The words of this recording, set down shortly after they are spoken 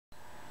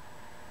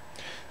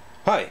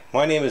Hi,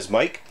 my name is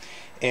Mike,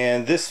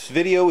 and this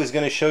video is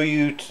going to show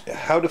you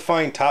how to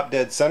find top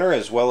dead center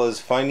as well as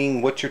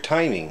finding what your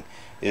timing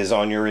is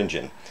on your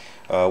engine.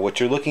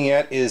 What you're looking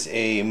at is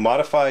a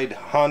modified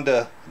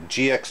Honda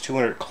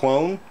GX200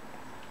 clone,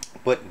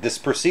 but this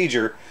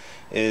procedure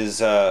is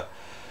the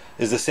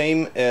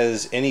same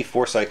as any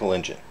 4-cycle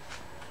engine.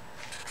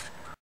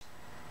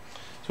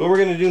 So what we're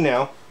going to do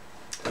now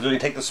is we're going to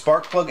take the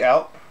spark plug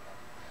out,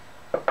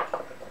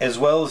 as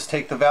well as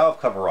take the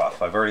valve cover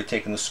off. I've already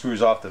taken the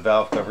screws off the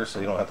valve cover, so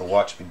you don't have to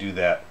watch me do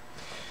that.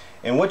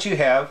 And what you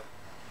have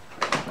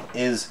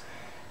is,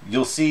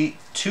 you'll see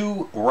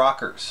two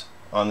rockers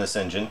on this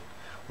engine.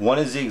 One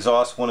is the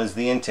exhaust, one is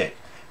the intake.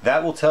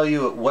 That will tell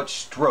you at what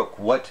stroke,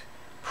 what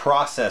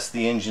process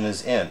the engine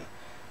is in.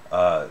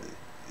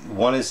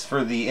 One is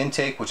for the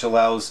intake, which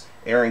allows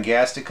air and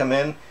gas to come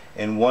in,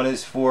 and one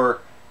is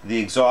for the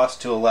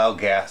exhaust to allow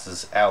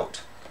gases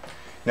out.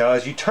 Now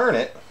as you turn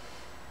it,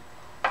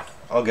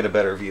 I'll get a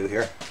better view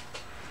here.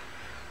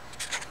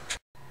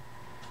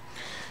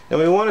 Now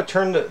we want to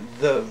turn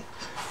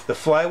the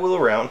flywheel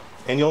around,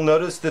 and you'll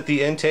notice that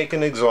the intake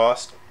and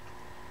exhaust,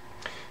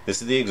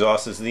 this is the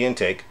exhaust, this is the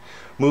intake,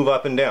 move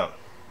up and down.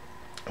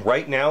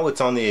 Right now it's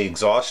on the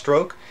exhaust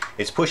stroke.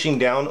 It's pushing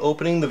down,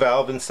 opening the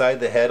valve inside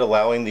the head,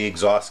 allowing the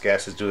exhaust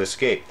gases to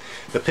escape.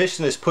 The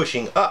piston is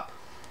pushing up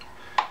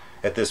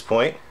at this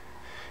point,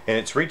 and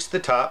it's reached the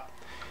top.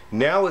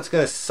 Now it's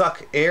going to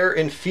suck air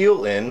and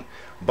fuel in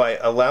by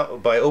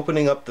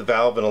opening up the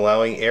valve and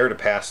allowing air to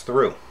pass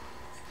through.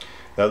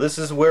 Now this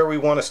is where we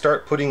want to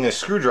start putting a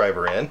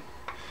screwdriver in,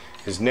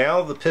 because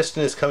now the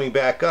piston is coming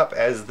back up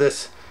as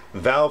this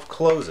valve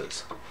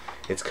closes.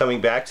 It's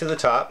coming back to the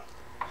top,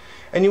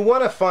 and you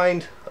want to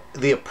find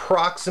the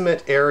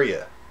approximate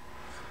area,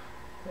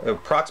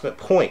 approximate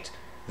point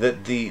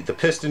that the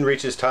piston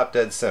reaches top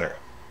dead center.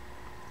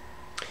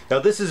 Now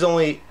this is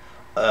only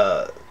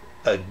a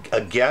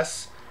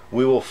guess.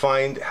 We will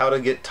find how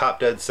to get top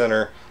dead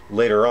center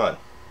later on.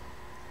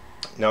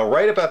 Now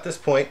right about this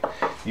point,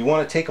 you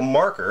want to take a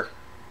marker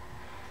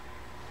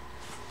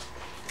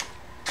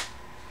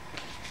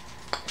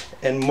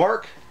and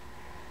mark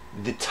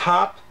the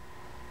top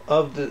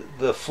of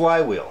the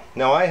flywheel.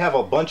 Now I have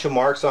a bunch of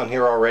marks on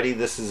here already.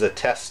 This is a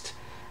test.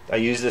 I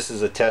use this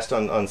as a test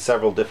on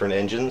several different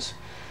engines,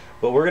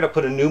 but we're going to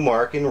put a new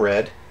mark in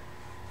red.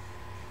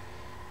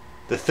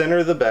 The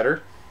thinner the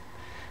better.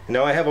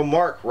 Now I have a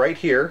mark right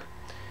here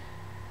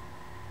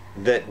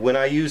that when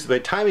I use my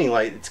timing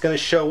light, it's going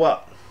to show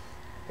up,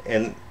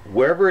 and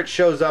wherever it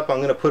shows up, I'm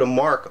going to put a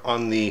mark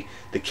on the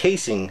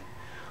casing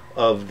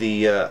of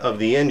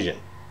the engine,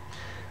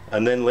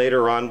 and then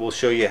later on we'll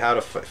show you how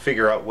to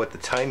figure out what the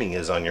timing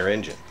is on your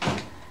engine.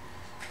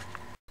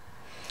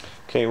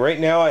 Okay, right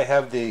now I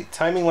have the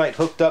timing light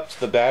hooked up to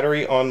the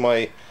battery on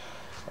my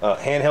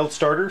handheld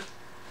starter.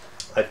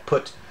 I've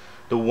put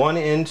the one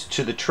end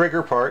to the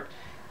trigger part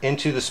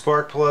into the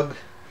spark plug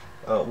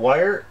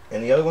wire,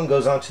 and the other one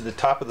goes onto the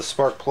top of the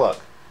spark plug.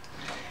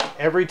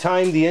 Every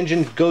time the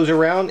engine goes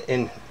around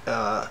and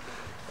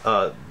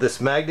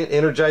this magnet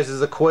energizes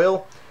the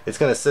coil, it's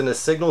going to send a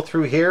signal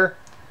through here.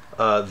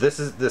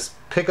 This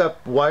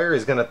pickup wire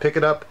is going to pick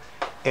it up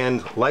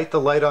and light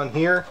the light on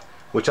here,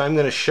 which I'm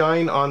going to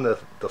shine on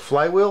the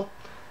flywheel,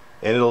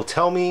 and it'll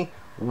tell me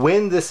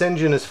when this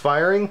engine is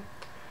firing,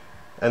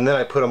 and then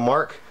I put a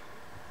mark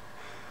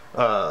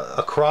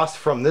across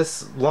from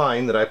this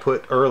line that I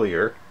put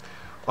earlier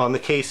on the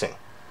casing.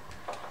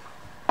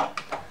 Okay.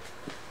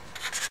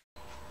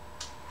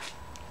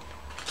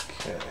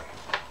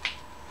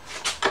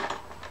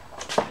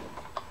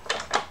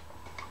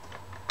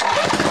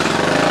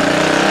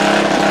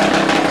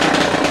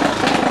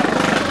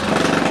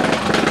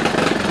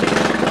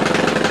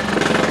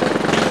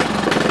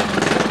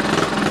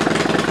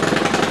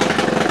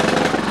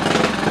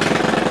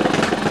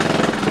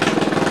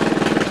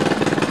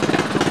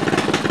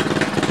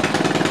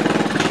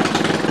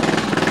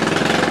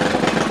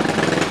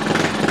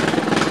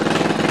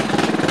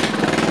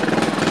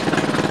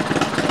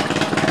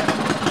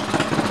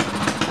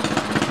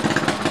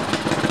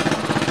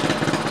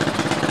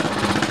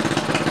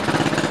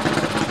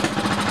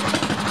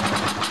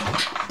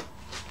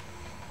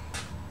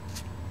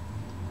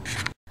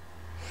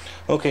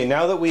 Okay,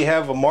 now that we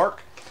have a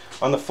mark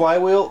on the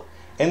flywheel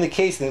and the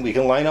casing that we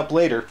can line up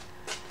later,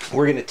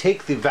 we're going to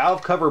take the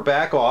valve cover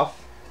back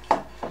off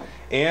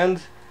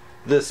and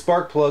the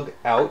spark plug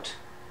out,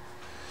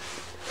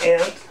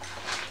 and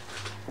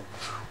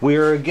we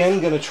are again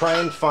going to try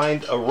and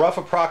find a rough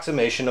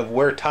approximation of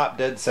where top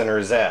dead center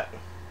is at.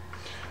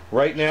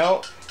 Right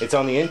now it's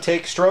on the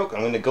intake stroke.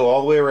 I'm going to go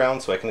all the way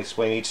around so I can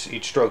explain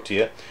each stroke to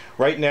you.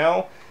 Right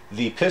now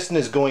the piston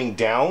is going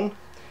down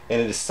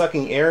and it is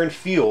sucking air and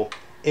fuel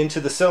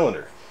into the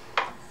cylinder.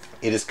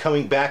 It is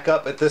coming back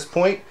up at this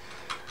point.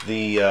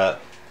 The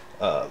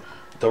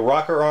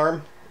rocker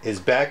arm is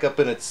back up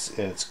in its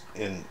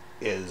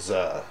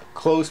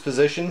closed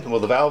position. Well,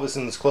 the valve is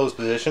in its closed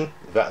position.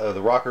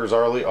 The rocker is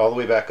all the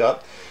way back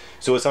up,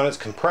 so it's on its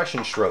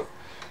compression stroke.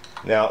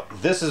 Now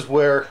this is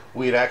where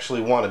we'd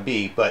actually want to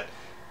be, but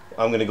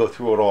I'm going to go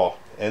through it all.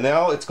 And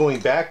now it's going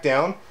back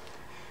down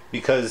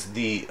because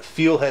the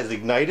fuel has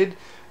ignited,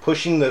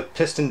 pushing the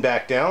piston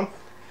back down.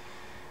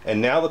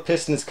 And now the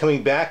piston is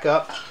coming back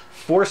up,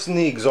 forcing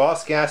the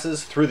exhaust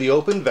gases through the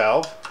open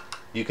valve.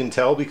 You can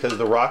tell because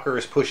the rocker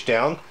is pushed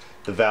down,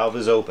 the valve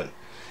is open.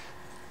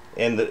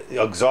 And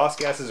the exhaust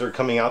gases are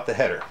coming out the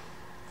header.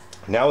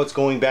 Now it's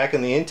going back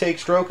in the intake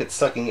stroke, it's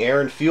sucking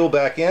air and fuel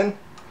back in.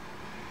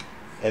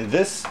 And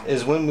this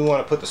is when we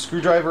want to put the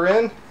screwdriver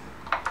in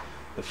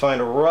to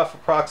find a rough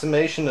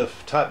approximation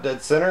of top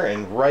dead center,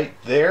 and right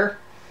there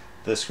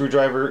the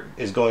screwdriver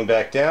is going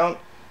back down,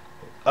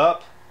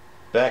 up,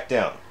 back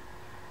down.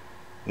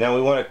 Now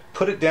we want to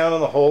put it down on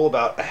the hole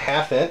about a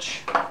 1/2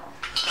 inch.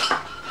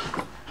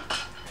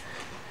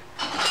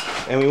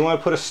 And we want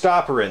to put a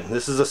stopper in.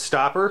 This is a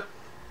stopper.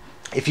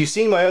 If you've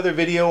seen my other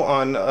video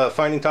on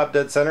finding top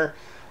dead center,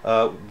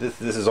 this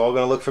is all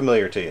going to look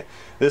familiar to you.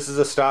 This is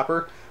a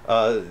stopper.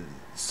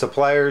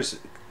 Suppliers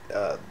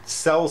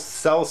sell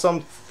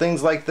some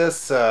things like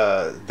this.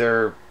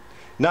 They're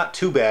not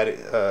too bad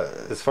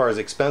as far as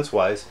expense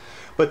wise,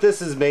 but this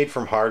is made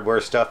from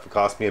hardware stuff. It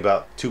cost me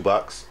about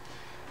 $2.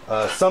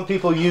 Some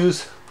people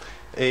use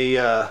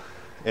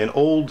an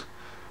old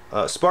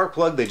spark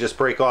plug. They just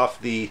break off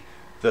the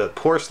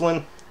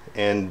porcelain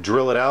and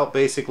drill it out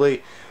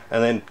basically,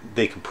 and then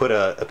they can put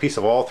a piece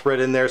of all thread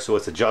in there so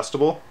it's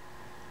adjustable.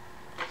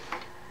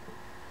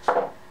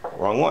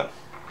 Wrong one.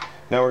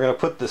 Now we're going to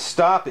put the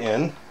stop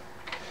in,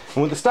 and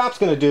what the stop's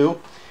going to do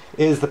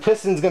is the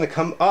piston's going to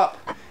come up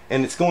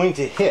and it's going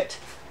to hit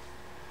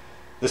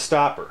the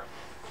stopper.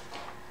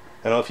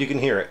 I don't know if you can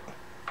hear it.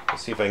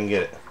 Let's see if I can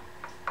get it.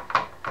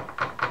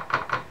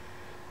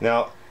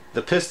 Now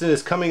the piston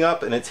is coming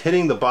up and it's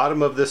hitting the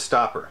bottom of this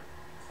stopper.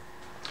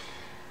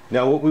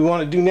 Now what we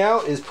want to do now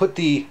is put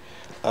the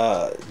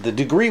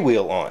degree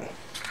wheel on.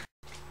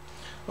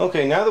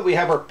 Okay, now that we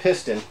have our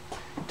piston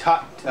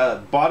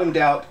bottomed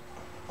out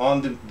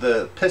on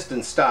the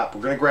piston stop,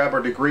 we're going to grab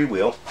our degree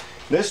wheel.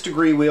 This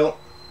degree wheel,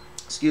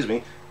 excuse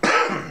me,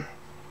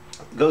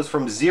 goes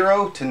from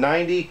 0 to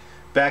 90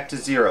 back to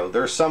 0.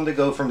 There's some that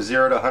go from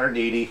 0 to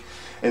 180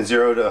 and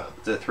 0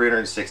 to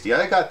 360.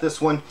 I got this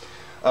one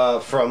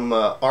from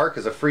ARC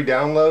as a free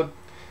download.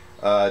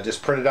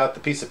 Just printed out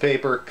the piece of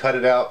paper, cut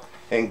it out,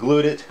 and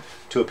glued it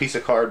to a piece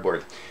of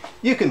cardboard.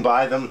 You can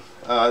buy them.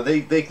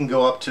 They can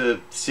go up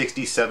to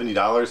 $60,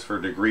 $70 for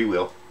a degree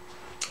wheel.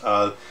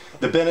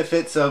 The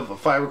benefits of a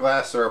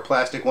fiberglass or a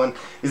plastic one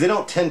is they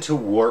don't tend to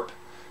warp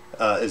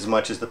as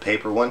much as the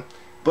paper one,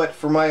 but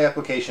for my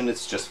application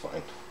it's just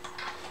fine.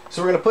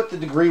 So we're going to put the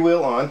degree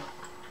wheel on,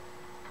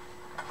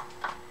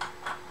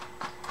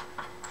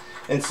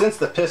 and since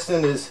the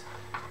piston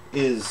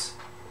is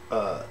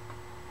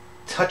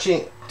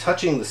touching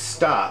the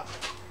stop,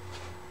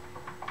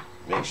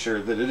 make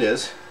sure that it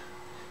is,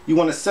 you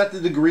want to set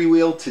the degree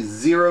wheel to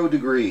 0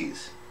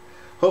 degrees.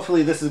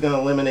 Hopefully this is going to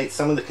eliminate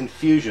some of the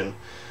confusion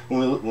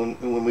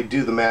when we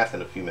do the math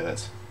in a few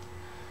minutes.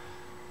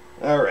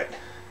 Alright,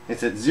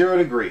 it's at 0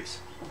 degrees.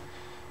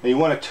 Now you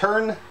want to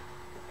turn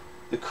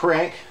the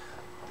crank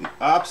the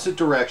opposite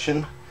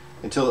direction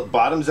until it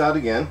bottoms out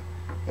again,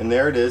 and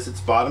there it is,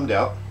 it's bottomed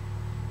out.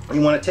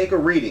 You want to take a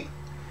reading,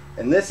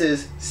 and this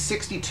is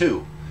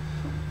 62.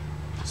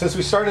 Since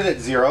we started at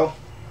 0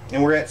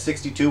 and we're at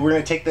 62, we're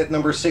going to take that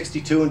number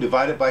 62 and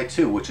divide it by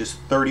 2, which is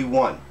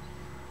 31.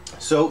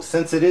 So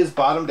since it is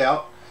bottomed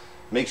out,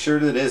 make sure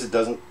that it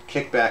doesn't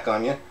kick back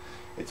on you.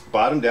 It's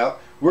bottomed out.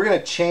 We're going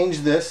to change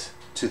this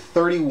to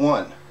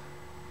 31.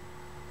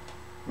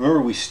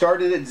 Remember, we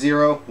started at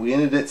 0, we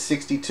ended at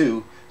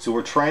 62, so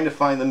we're trying to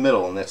find the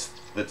middle, and that's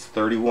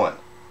 31.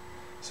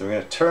 So we're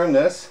going to turn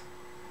this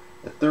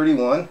at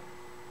 31,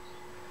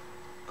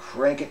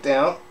 crank it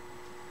down.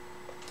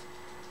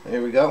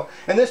 There we go.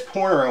 And this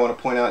pointer, I want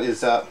to point out,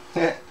 is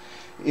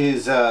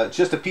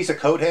just a piece of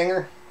coat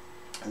hanger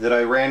that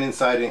I ran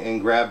inside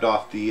and grabbed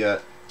off the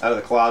out of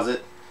the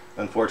closet.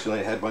 Unfortunately,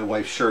 it had my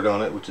wife's shirt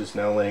on it, which is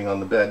now laying on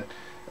the bed.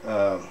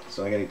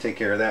 So I got to take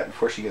care of that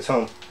before she gets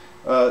home.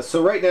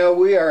 So right now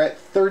we are at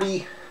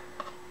 30.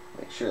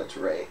 Make sure that's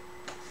right.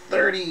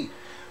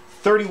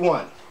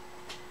 31.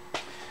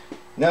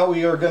 Now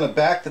we are going to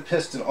back the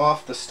piston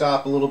off the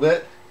stop a little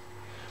bit,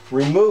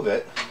 remove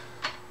it,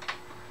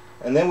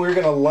 and then we're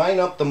going to line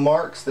up the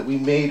marks that we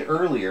made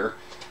earlier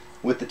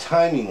with the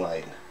timing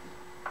light.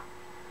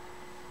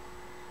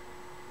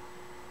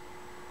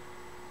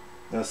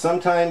 Now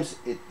sometimes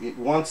it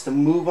wants to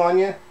move on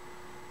you.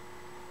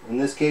 In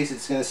this case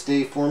it's going to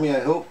stay for me, I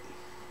hope.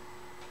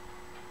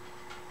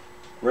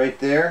 Right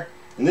there.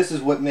 And this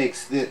is what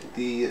makes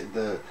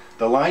the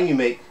line you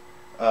make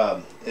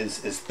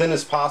as thin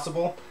as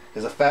possible.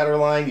 Is a fatter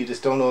line, you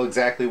just don't know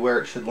exactly where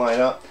it should line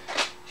up.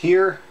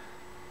 Here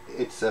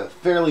it's a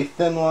fairly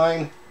thin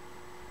line,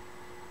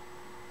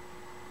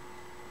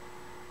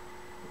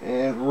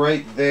 and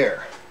right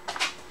there.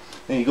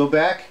 Then you go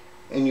back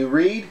and you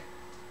read,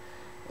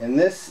 and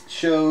this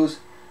shows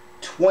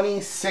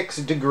 26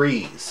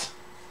 degrees,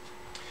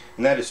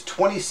 and that is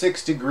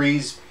 26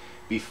 degrees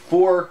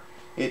before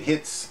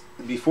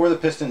the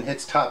piston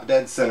hits top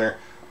dead center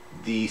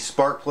the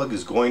spark plug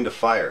is going to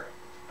fire.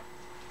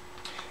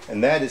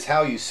 And that is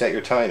how you set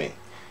your timing.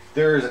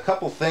 There's a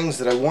couple things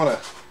that I want to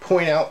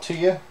point out to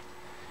you.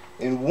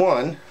 And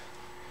one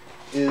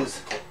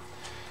is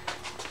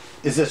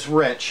this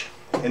wrench.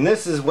 And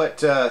this is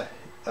what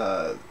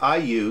I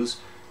use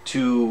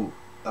to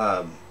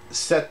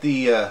set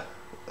the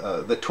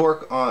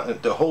torque on,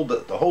 to hold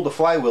the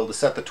flywheel, to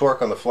set the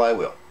torque on the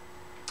flywheel.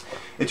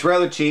 It's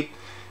rather cheap.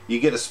 You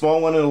get a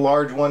small one and a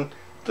large one.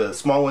 The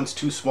small one's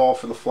too small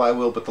for the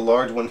flywheel, but the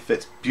large one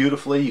fits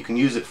beautifully. You can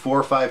use it 4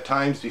 or 5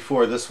 times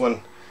before this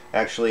one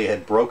actually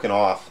had broken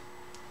off.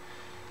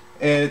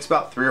 And it's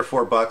about $3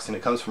 or $4, and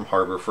it comes from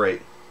Harbor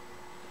Freight.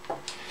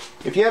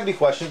 If you have any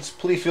questions,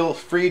 please feel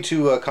free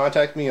to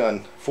contact me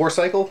on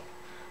 4Cycle,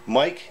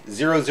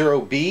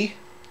 Mike00B,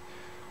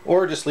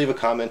 or just leave a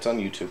comment on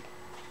YouTube.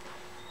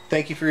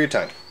 Thank you for your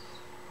time.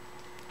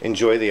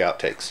 Enjoy the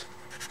outtakes.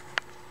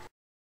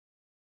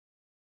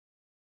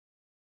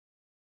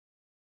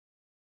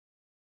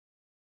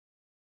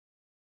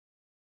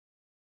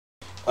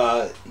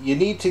 You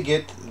need to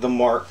get the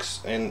marks,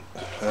 and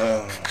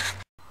now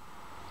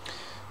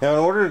in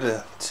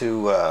order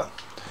to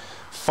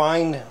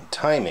find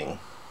timing,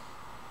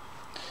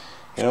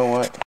 you know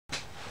what?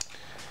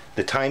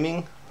 The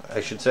timing,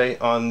 I should say,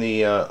 on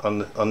the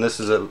on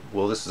this is a,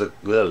 well, this is a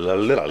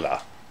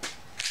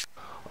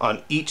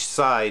on each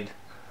side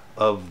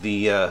of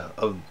the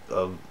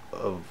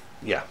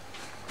yeah.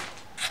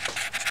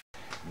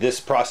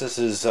 This process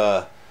is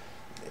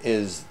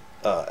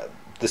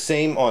the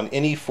same on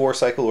any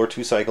 4-cycle or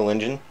 2-cycle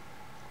engine.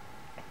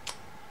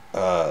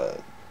 No,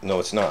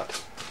 it's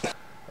not.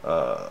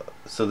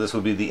 So this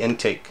would be the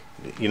intake,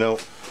 you know.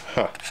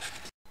 Huh.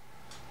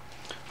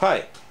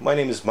 Hi, my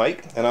name is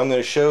Mike, and I'm going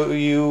to show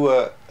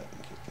you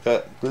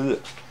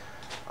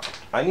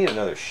I need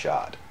another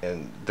shot,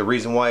 and the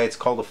reason why it's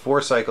called a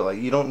 4-cycle,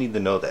 you don't need to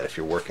know that if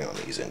you're working on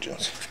these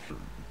engines.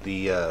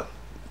 The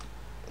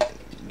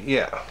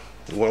yeah,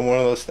 one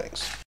of those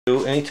things.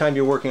 So anytime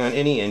you're working on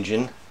any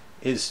engine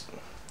is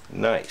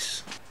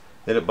nice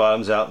that it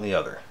bottoms out in the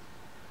other,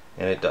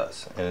 and it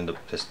does, and the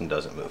piston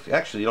doesn't move.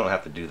 Actually, you don't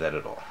have to do that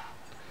at all.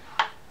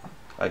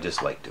 I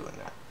just like doing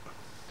that.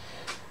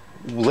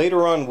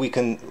 Later on we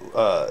can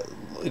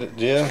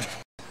yeah,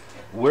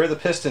 where the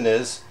piston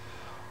is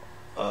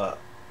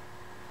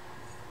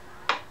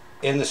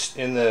in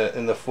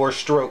the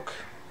 4-stroke